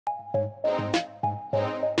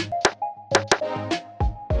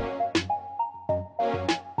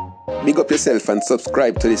Big up yourself and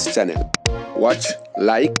subscribe to this channel. Watch,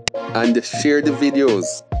 like, and share the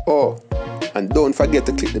videos. Oh, and don't forget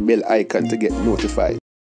to click the bell icon to get notified.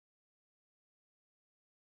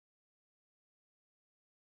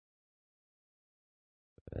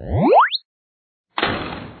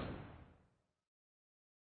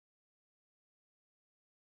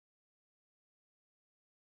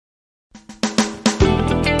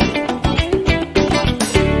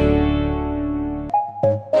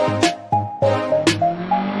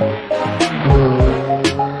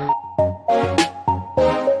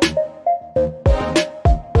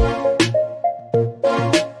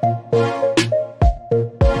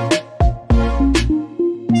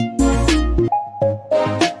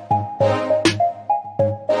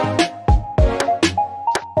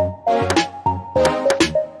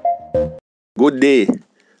 Good day.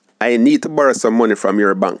 I need to borrow some money from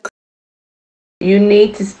your bank. You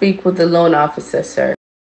need to speak with the loan officer, sir.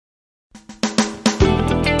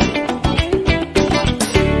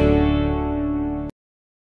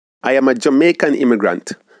 I am a Jamaican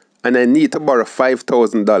immigrant and I need to borrow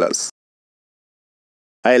 $5,000.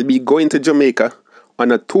 I'll be going to Jamaica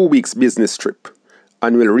on a 2 weeks business trip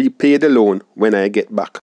and will repay the loan when I get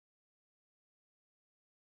back.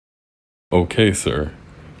 Okay, sir.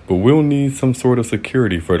 But we'll need some sort of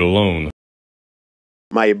security for the loan.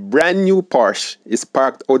 My brand new Porsche is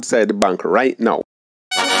parked outside the bank right now.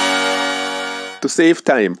 To save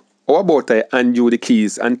time, how about I hand you the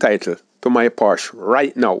keys and title to my Porsche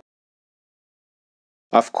right now?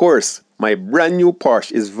 Of course, my brand new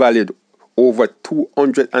Porsche is valued over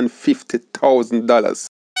 $250,000.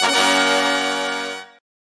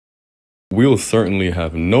 We'll certainly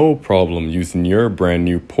have no problem using your brand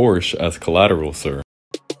new Porsche as collateral, sir.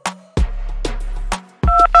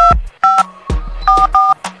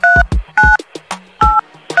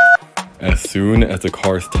 As soon as the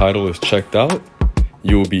car's title is checked out,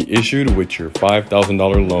 you will be issued with your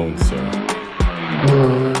 $5,000 loan, sir.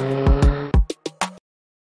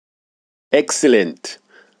 Excellent.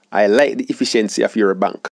 I like the efficiency of your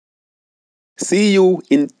bank. See you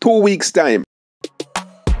in 2 weeks' time.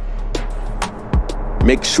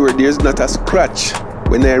 Make sure there's not a scratch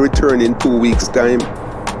when I return in 2 weeks' time.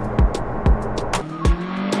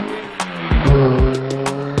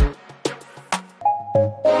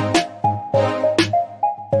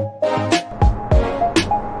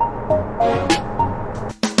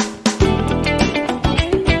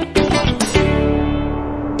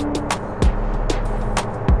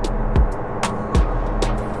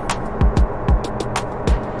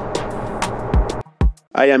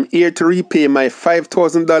 I am here to repay my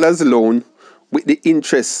 $5,000 loan with the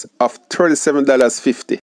interest of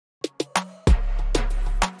 $37.50.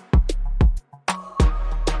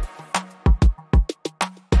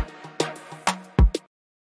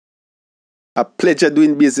 A pleasure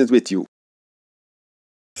doing business with you.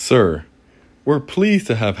 Sir, we're pleased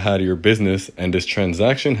to have had your business and this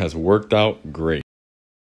transaction has worked out great.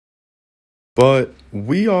 But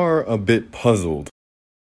we are a bit puzzled.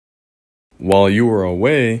 While you were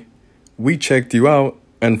away, we checked you out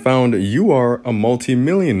and found you are a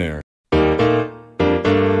multimillionaire.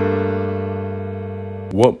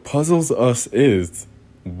 What puzzles us is,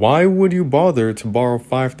 why would you bother to borrow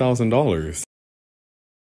 $5,000?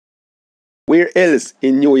 Where else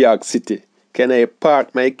in New York City can I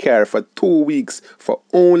park my car for 2 weeks for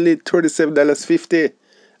only $37.50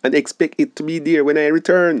 and expect it to be there when I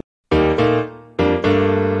return?